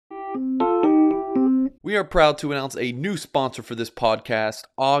We are proud to announce a new sponsor for this podcast,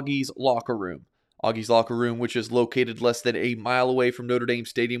 Augie's Locker Room. Augie's Locker Room, which is located less than a mile away from Notre Dame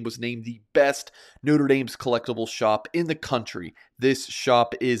Stadium, was named the best Notre Dame's collectible shop in the country. This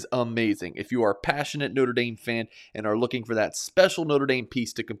shop is amazing. If you are a passionate Notre Dame fan and are looking for that special Notre Dame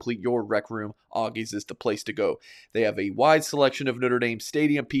piece to complete your rec room, Augie's is the place to go. They have a wide selection of Notre Dame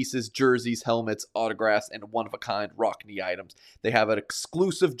stadium pieces, jerseys, helmets, autographs, and one-of-a-kind Rockne items. They have an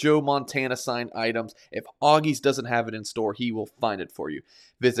exclusive Joe Montana signed items. If Augie's doesn't have it in store, he will find it for you.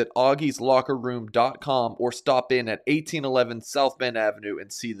 Visit augieslockerroom.com or stop in at 1811 South Bend Avenue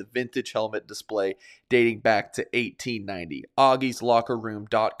and see the vintage helmet display dating back to 1890.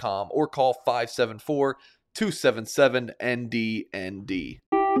 augieslockerroom.com or call 574-277-NDND.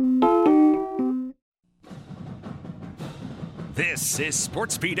 This is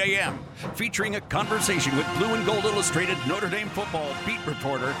Sports Beat AM, featuring a conversation with Blue and Gold Illustrated Notre Dame football beat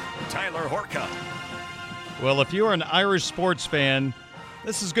reporter Tyler Horka. Well, if you're an Irish sports fan,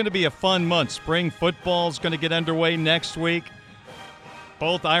 this is going to be a fun month. Spring football is going to get underway next week.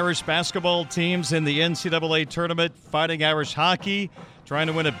 Both Irish basketball teams in the NCAA tournament, Fighting Irish hockey, trying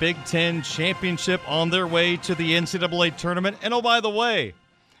to win a Big Ten championship on their way to the NCAA tournament. And oh, by the way,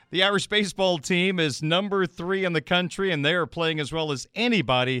 the Irish baseball team is number 3 in the country, and they are playing as well as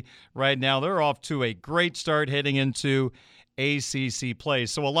anybody right now. They're off to a great start heading into ACC play.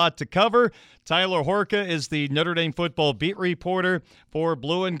 So a lot to cover. Tyler Horka is the Notre Dame football beat reporter for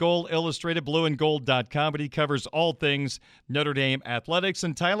Blue and Gold Illustrated, blueandgold.com, but he covers all things Notre Dame athletics.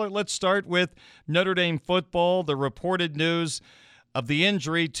 And Tyler, let's start with Notre Dame football. The reported news of the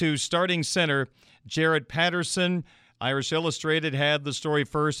injury to starting center Jaret Patterson. Irish Illustrated had the story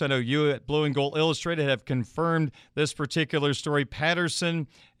first. I know you at Blue and Gold Illustrated have confirmed this particular story. Patterson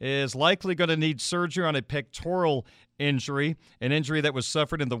is likely going to need surgery on a pectoral injury, an injury that was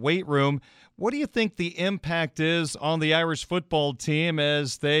suffered in the weight room. What do you think the impact is on the Irish football team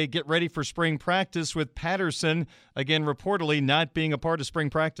as they get ready for spring practice with Patterson, again, reportedly not being a part of spring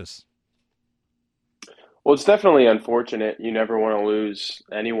practice? Well, it's definitely unfortunate. You never want to lose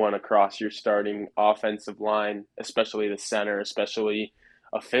anyone across your starting offensive line, especially the center, especially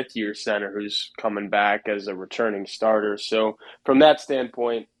a fifth-year center who's coming back as a returning starter. So from that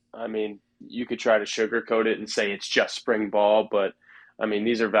standpoint, I mean, you could try to sugarcoat it and say it's just spring ball, but I mean,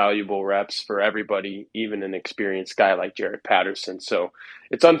 these are valuable reps for everybody, even an experienced guy like Jaret Patterson. So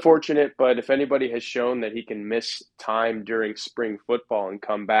it's unfortunate, but if anybody has shown that he can miss time during spring football and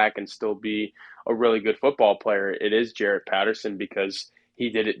come back and still be a really good football player, it is Jaret Patterson, because he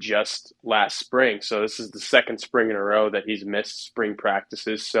did it just last spring. So this is the second spring in a row that he's missed spring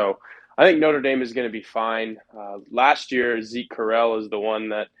practices. So I think Notre Dame is going to be fine. Last year, Zeke Correll is the one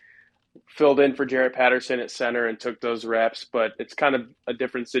that filled in for Jaret Patterson at center and took those reps, but it's kind of a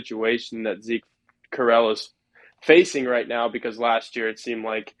different situation that Zeke Correll is facing right now, because last year it seemed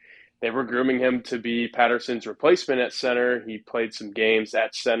like they were grooming him to be Patterson's replacement at center. He played some games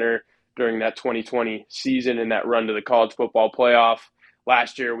at center during that 2020 season in that run to the college football playoff.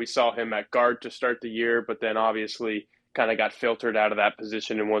 Last year we saw him at guard to start the year, but then obviously kind of got filtered out of that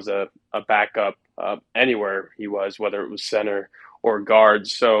position and was a backup anywhere he was, whether it was center or guard.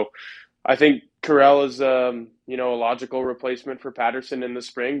 So I think Correll is, a logical replacement for Patterson in the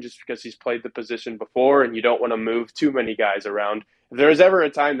spring, just because he's played the position before, and you don't want to move too many guys around. If there was ever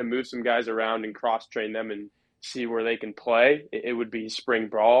a time to move some guys around and cross-train them and see where they can play, it would be spring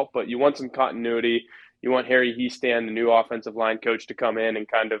ball. But you want some continuity. You want Harry Hiestand, the new offensive line coach, to come in and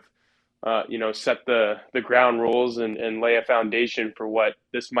kind of, set the ground rules and lay a foundation for what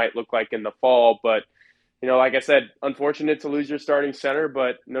this might look like in the fall. But like I said, unfortunate to lose your starting center,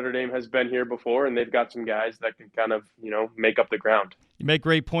 but Notre Dame has been here before, and they've got some guys that can kind of, make up the ground. You make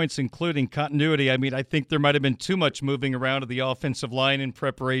great points, including continuity. I mean, I think there might have been too much moving around of the offensive line in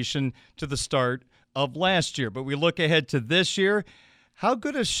preparation to the start of last year. But we look ahead to this year. How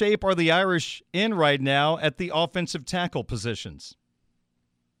good a shape are the Irish in right now at the offensive tackle positions?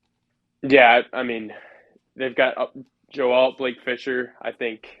 Yeah, I mean, they've got Joe Alt, Blake Fisher. I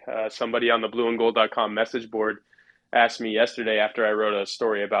think somebody on the blueandgold.com message board asked me yesterday after I wrote a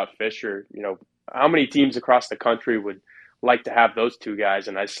story about Fisher, how many teams across the country would like to have those two guys?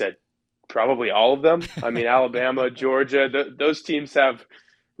 And I said, probably all of them. I mean, Alabama, Georgia, those teams have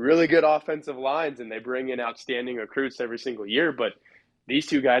really good offensive lines, and they bring in outstanding recruits every single year. But these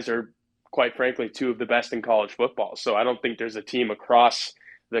two guys are, quite frankly, two of the best in college football. So I don't think there's a team across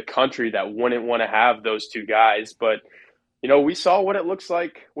the country that wouldn't want to have those two guys. But, we saw what it looks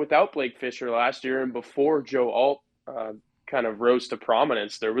like without Blake Fisher last year, and before Joe Alt kind of rose to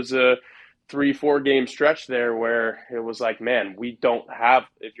prominence. There was a 3-4 game stretch there where it was like, man, we don't have,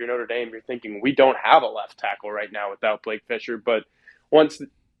 if you're Notre Dame, you're thinking we don't have a left tackle right now without Blake Fisher. But once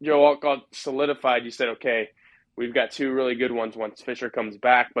Joe Alt got solidified, you said, okay, we've got two really good ones once Fisher comes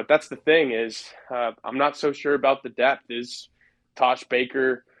back. But that's the thing is, I'm not so sure about the depth. Is Tosh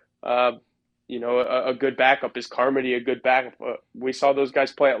Baker, a good backup? Is Carmody a good backup? We saw those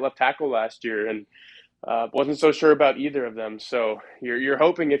guys play at left tackle last year, and wasn't so sure about either of them. So you're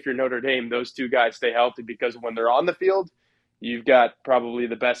hoping, if you're Notre Dame, those two guys stay healthy, because when they're on the field, you've got probably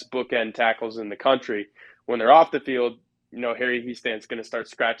the best bookend tackles in the country. When they're off the field, Harry Hiestan's going to start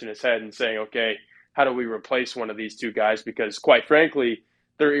scratching his head and saying, okay, how do we replace one of these two guys? Because quite frankly,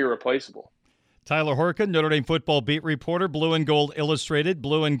 they're irreplaceable. Tyler Horka, Notre Dame football beat reporter, Blue and Gold Illustrated,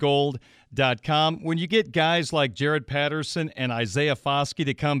 blueandgold.com. When you get guys like Jared Patterson and Isaiah Foskey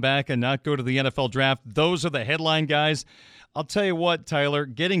to come back and not go to the NFL draft, those are the headline guys. I'll tell you what, Tyler,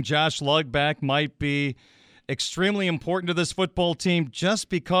 getting Josh Lugg back might be extremely important to this football team, just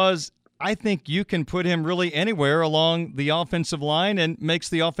because I think you can put him really anywhere along the offensive line and makes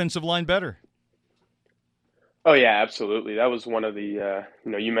the offensive line better. Oh, yeah, absolutely. That was one of the,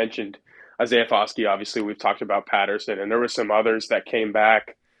 you mentioned Isaiah Foskey. Obviously, we've talked about Patterson, and there were some others that came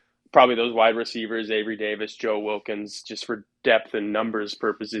back. Probably those wide receivers, Avery Davis, Joe Wilkins, just for depth and numbers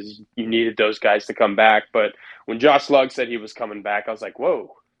purposes, you needed those guys to come back. But when Josh Lugg said he was coming back, I was like,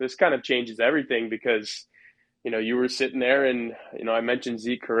 whoa, this kind of changes everything, because, you were sitting there and, I mentioned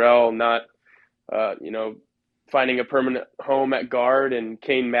Zeke Correll not, finding a permanent home at guard, and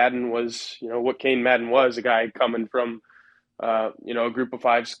Kane Madden was, what Kane Madden was, a guy coming from, a group of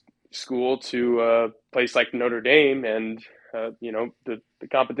five school to a place like Notre Dame, and the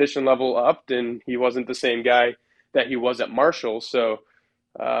competition level upped, and he wasn't the same guy that he was at Marshall. So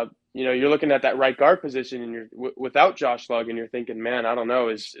you're looking at that right guard position, and you're without Josh Lugg, and you're thinking, man, I don't know,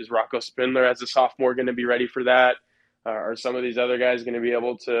 is Rocco Spindler as a sophomore going to be ready for that? Are some of these other guys going to be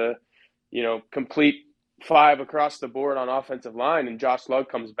able to complete five across the board on offensive line? And Josh Lugg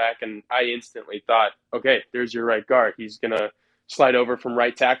comes back, and I instantly thought, okay, there's your right guard. He's going to slide over from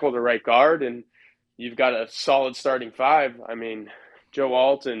right tackle to right guard, and you've got a solid starting five. I mean, Joe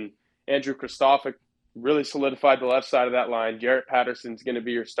Alt and Andrew Kristofic really solidified the left side of that line. Jarrett Patterson's going to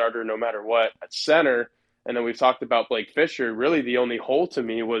be your starter no matter what at center. And then we've talked about Blake Fisher. Really the only hole to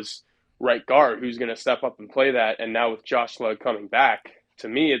me was right guard, who's going to step up and play that. And now with Josh Lugg coming back, to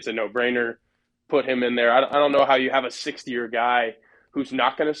me, it's a no-brainer. Put him in there. I don't know how you have a 60-year guy who's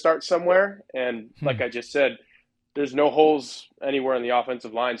not going to start somewhere. And like I just said, there's no holes anywhere in the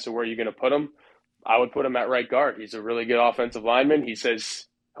offensive line, so where are you going to put him? I would put him at right guard. He's a really good offensive lineman. He says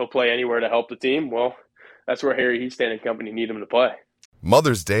he'll play anywhere to help the team. Well, that's where Harry Hiestand and company need him to play.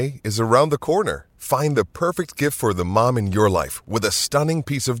 Mother's Day is around the corner. Find the perfect gift for the mom in your life with a stunning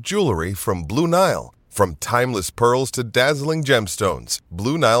piece of jewelry from Blue Nile. From timeless pearls to dazzling gemstones,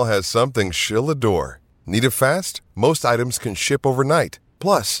 Blue Nile has something she'll adore. Need it fast? Most items can ship overnight.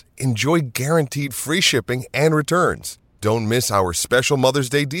 Plus, enjoy guaranteed free shipping and returns. Don't miss our special Mother's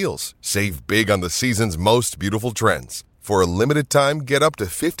Day deals. Save big on the season's most beautiful trends. For a limited time, get up to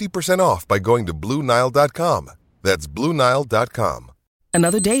 50% off by going to BlueNile.com. That's BlueNile.com.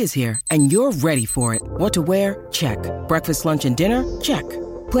 Another day is here, and you're ready for it. What to wear? Check. Breakfast, lunch, and dinner? Check.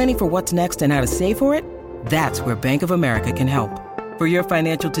 Planning for what's next and how to save for it? That's where Bank of America can help. For your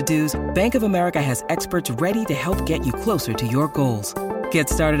financial to-dos, Bank of America has experts ready to help get you closer to your goals. Get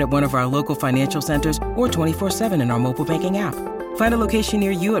started at one of our local financial centers or 24/7 in our mobile banking app. Find a location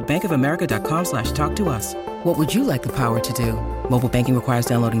near you at bankofamerica.com/talktous. What would you like the power to do? Mobile banking requires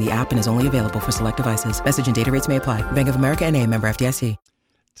downloading the app and is only available for select devices. Message and data rates may apply. Bank of America NA, member FDIC.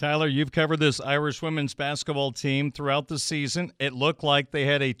 Tyler, you've covered this Irish women's basketball team throughout the season. It looked like they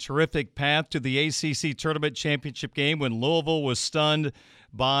had a terrific path to the ACC Tournament Championship game when Louisville was stunned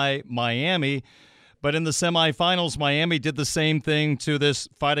by Miami. But in the semifinals, Miami did the same thing to this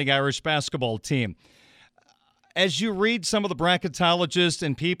Fighting Irish basketball team. As you read some of the bracketologists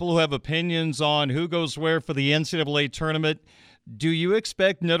and people who have opinions on who goes where for the NCAA tournament, do you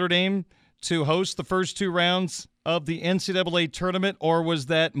expect Notre Dame to host the first two rounds of the NCAA tournament, or was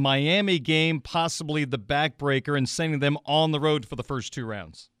that Miami game possibly the backbreaker in sending them on the road for the first two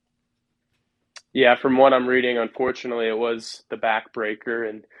rounds? Yeah, from what I'm reading, unfortunately, it was the backbreaker,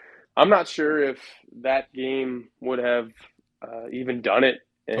 and I'm not sure if that game would have even done it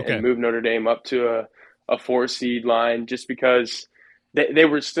and moved Notre Dame up to a 4-seed line, just because they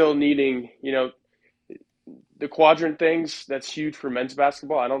were still needing, the quadrant things. That's huge for men's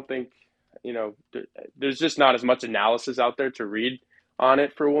basketball. I don't think, there's just not as much analysis out there to read on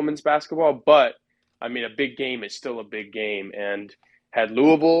it for women's basketball. But, I mean, a big game is still a big game. And Had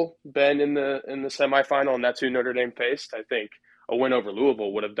Louisville been in the semifinal, and that's who Notre Dame faced, I think a win over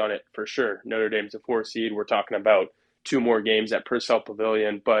Louisville would have done it for sure. Notre Dame's a 4 seed. We're talking about 2 more games at Purcell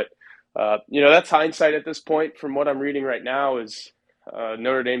Pavilion, but that's hindsight at this point. From what I'm reading right now, is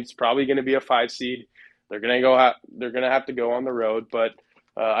Notre Dame's probably going to be a 5 seed. They're going to have to go on the road, but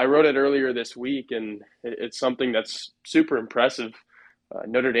I wrote it earlier this week, and it's something that's super impressive.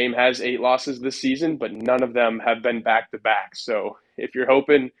 Notre Dame has 8 losses this season, but none of them have been back-to-back. So if you're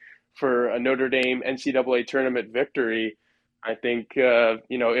hoping for a Notre Dame NCAA tournament victory, I think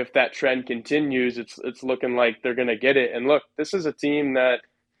if that trend continues, it's looking like they're going to get it. And look, this is a team that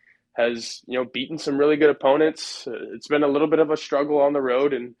has beaten some really good opponents. It's been a little bit of a struggle on the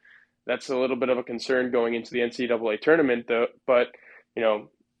road, and that's a little bit of a concern going into the NCAA tournament. Though, but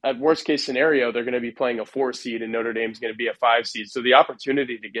at worst case scenario, they're going to be playing a 4 seed, and Notre Dame's going to be a 5 seed. So the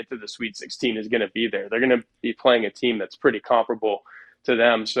opportunity to get to the Sweet 16 is going to be there. They're going to be playing a team that's pretty comparable to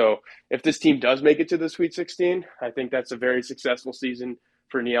them. So if this team does make it to the Sweet 16, I think that's a very successful season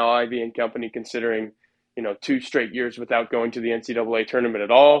for Niele Ivey and company, considering 2 straight years without going to the NCAA tournament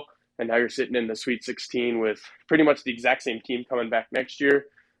at all. And now you're sitting in the Sweet 16 with pretty much the exact same team coming back next year.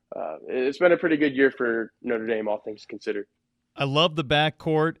 It's been a pretty good year for Notre Dame, all things considered. I love the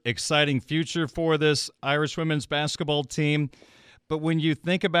backcourt, exciting future for this Irish women's basketball team. But when you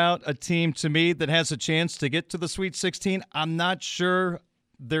think about a team, to me, that has a chance to get to the Sweet 16, I'm not sure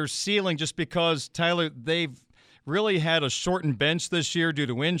their ceiling, just because, Tyler, they've really had a shortened bench this year due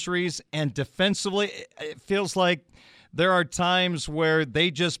to injuries. And defensively, it feels like there are times where they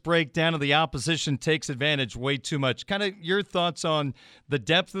just break down and the opposition takes advantage way too much. Kind of your thoughts on the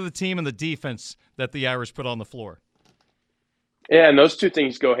depth of the team and the defense that the Irish put on the floor. Yeah, and those two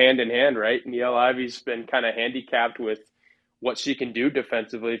things go hand in hand, right? Niele Ivey's been kind of handicapped with what she can do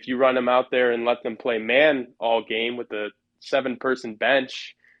defensively. If you run them out there and let them play man all game with a 7-person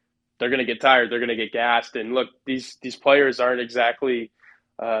bench, they're going to get tired. They're going to get gassed. And look, these players aren't exactly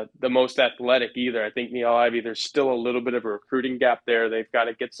the most athletic either. I think Niele Ivey, there's still a little bit of a recruiting gap there. They've got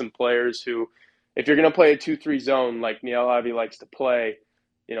to get some players who, if you're going to play a 2-3 zone like Niele Ivey likes to play,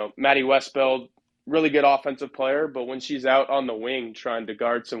 Maddie Westfeld, really good offensive player, but when she's out on the wing trying to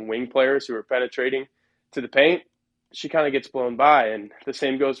guard some wing players who are penetrating to the paint, she kind of gets blown by. And the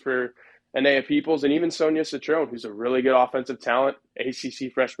same goes for Anaya Peoples and even Sonia Citrone, who's a really good offensive talent,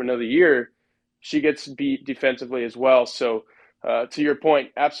 ACC Freshman of the Year. She gets beat defensively as well. So to your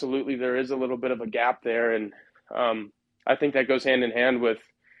point, absolutely there is a little bit of a gap there. And I think that goes hand in hand with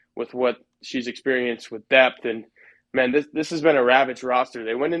what she's experienced with depth. And, man, this has been a ravaged roster.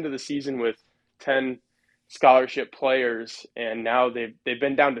 They went into the season with 10 scholarship players, and now they've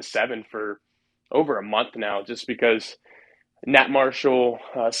been down to 7 for over a month now, just because Nat Marshall,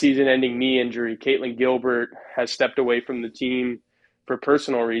 season-ending knee injury, Caitlin Gilbert has stepped away from the team for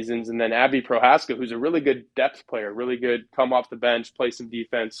personal reasons, and then Abby Prohaska, who's a really good depth player, really good come off the bench, play some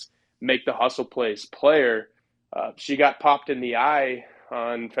defense, make the hustle plays player. She got popped in the eye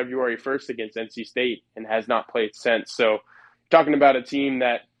on February 1st against NC State and has not played since. So talking about a team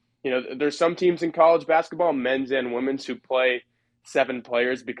that, there's some teams in college basketball, men's and women's, who play 7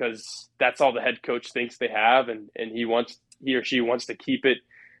 players because that's all the head coach thinks they have, and he or she wants to keep it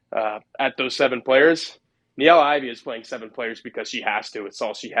at those 7 players. Niele Ivey is playing 7 players because she has to. It's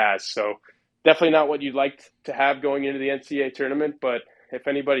all she has. So definitely not what you'd like to have going into the NCAA tournament, but if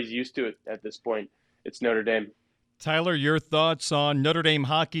anybody's used to it at this point, it's Notre Dame. Tyler, your thoughts on Notre Dame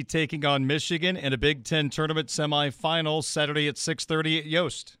hockey taking on Michigan in a Big Ten tournament semifinal Saturday at 6:30 at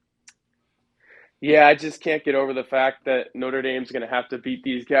Yost? Yeah, I just can't get over the fact that Notre Dame's going to have to beat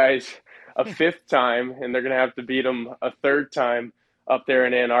these guys a 5th time, and they're going to have to beat them a 3rd time up there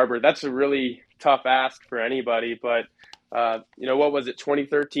in Ann Arbor. That's a really tough ask for anybody, but what was it,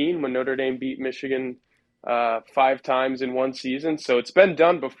 2013 when Notre Dame beat Michigan 5 times in one season? So it's been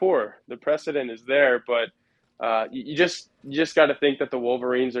done before. The precedent is there, but you just got to think that the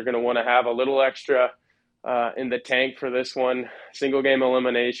Wolverines are going to want to have a little extra in the tank for this one. Single game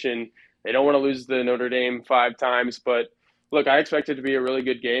elimination. They don't want to lose the Notre Dame 5 times, but look, I expect it to be a really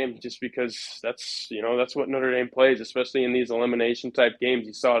good game just because that's what Notre Dame plays, especially in these elimination type games.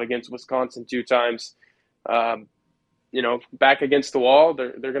 You saw it against Wisconsin 2 times. Back against the wall,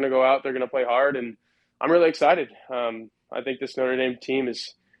 they're going to go out, they're going to play hard, and I'm really excited. I think this Notre Dame team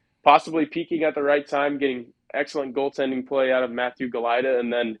is possibly peaking at the right time, getting excellent goaltending play out of Matthew Galida,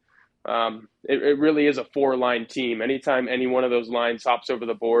 and then it really is a 4-line team. Anytime any one of those lines hops over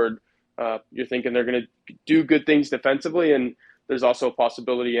the board, you're thinking they're going to do good things defensively, and there's also a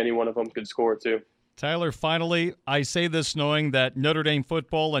possibility any one of them could score too. Tyler, finally, I say this knowing that Notre Dame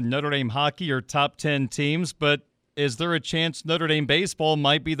football and Notre Dame hockey are top 10 teams, but is there a chance Notre Dame baseball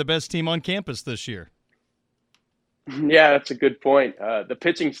might be the best team on campus this year? Yeah, that's a good point. The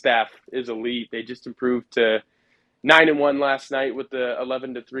pitching staff is elite. They just improved to 9-1 last night with the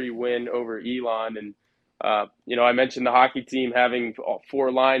 11-3 win over Elon. And, I mentioned the hockey team having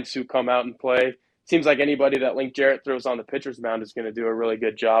 4 lines who come out and play. Seems like anybody that Link Jarrett throws on the pitcher's mound is going to do a really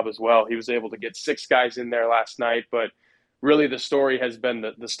good job as well. He was able to get 6 guys in there last night, but really the story has been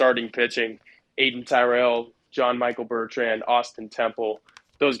the starting pitching. Aiden Tyrell, John Michael Bertrand, Austin Temple.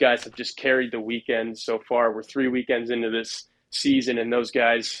 Those guys have just carried the weekend so far. We're 3 weekends into this season, and those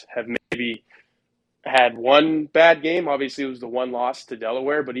guys have maybe had one bad game. Obviously, it was the one loss to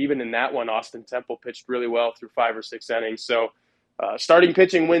Delaware, but even in that one, Austin Temple pitched really well through 5 or 6 innings. So starting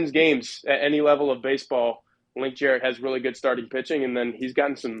pitching wins games at any level of baseball. Link Jarrett has really good starting pitching, and then he's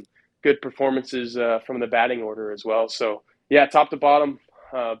gotten some good performances from the batting order as well. So, yeah, top to bottom,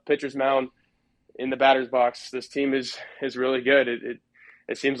 pitcher's mound, in the batter's box, this team is really good.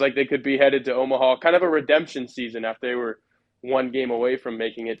 It seems like they could be headed to Omaha, kind of a redemption season after they were 1 game away from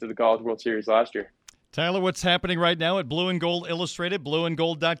making it to the College World Series last year. Tyler, what's happening right now at Blue and Gold Illustrated,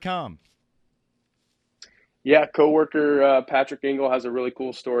 blueandgold.com? Yeah, coworker Patrick Engel has a really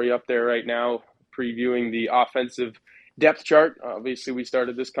cool story up there right now, previewing the offensive depth chart. Obviously, we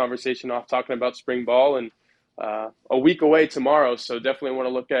started this conversation off talking about spring ball, and a week away tomorrow, so definitely want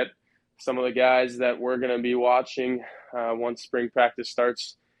to look at some of the guys that we're going to be watching once spring practice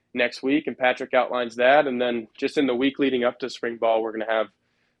starts next week, and Patrick outlines that. And then just in the week leading up to spring ball, we're going to have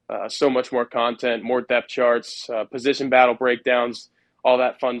so much more content, more depth charts, position battle breakdowns, all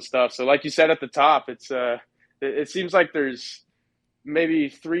that fun stuff. So like you said at the top, it seems like there's maybe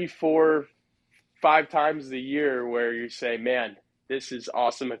 3, 4, 5 times a year where you say, man, this is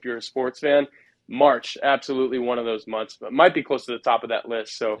awesome if you're a sports fan. March, absolutely one of those months, but might be close to the top of that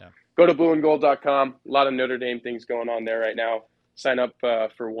list. So go to blueandgold.com. A lot of Notre Dame things going on there right now. Sign up for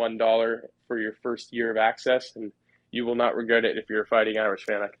 $1 for your first year of access, and you will not regret it if you're a Fighting Irish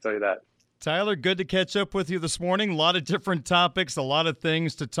fan, I can tell you that. Tyler, good to catch up with you this morning. A lot of different topics, a lot of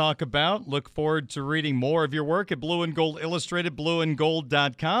things to talk about. Look forward to reading more of your work at Blue and Gold Illustrated,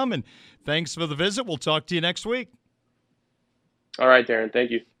 blueandgold.com. And thanks for the visit. We'll talk to you next week. All right, Darren.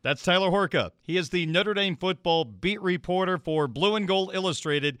 Thank you. That's Tyler Horka. He is the Notre Dame football beat reporter for Blue and Gold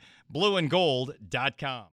Illustrated, blueandgold.com.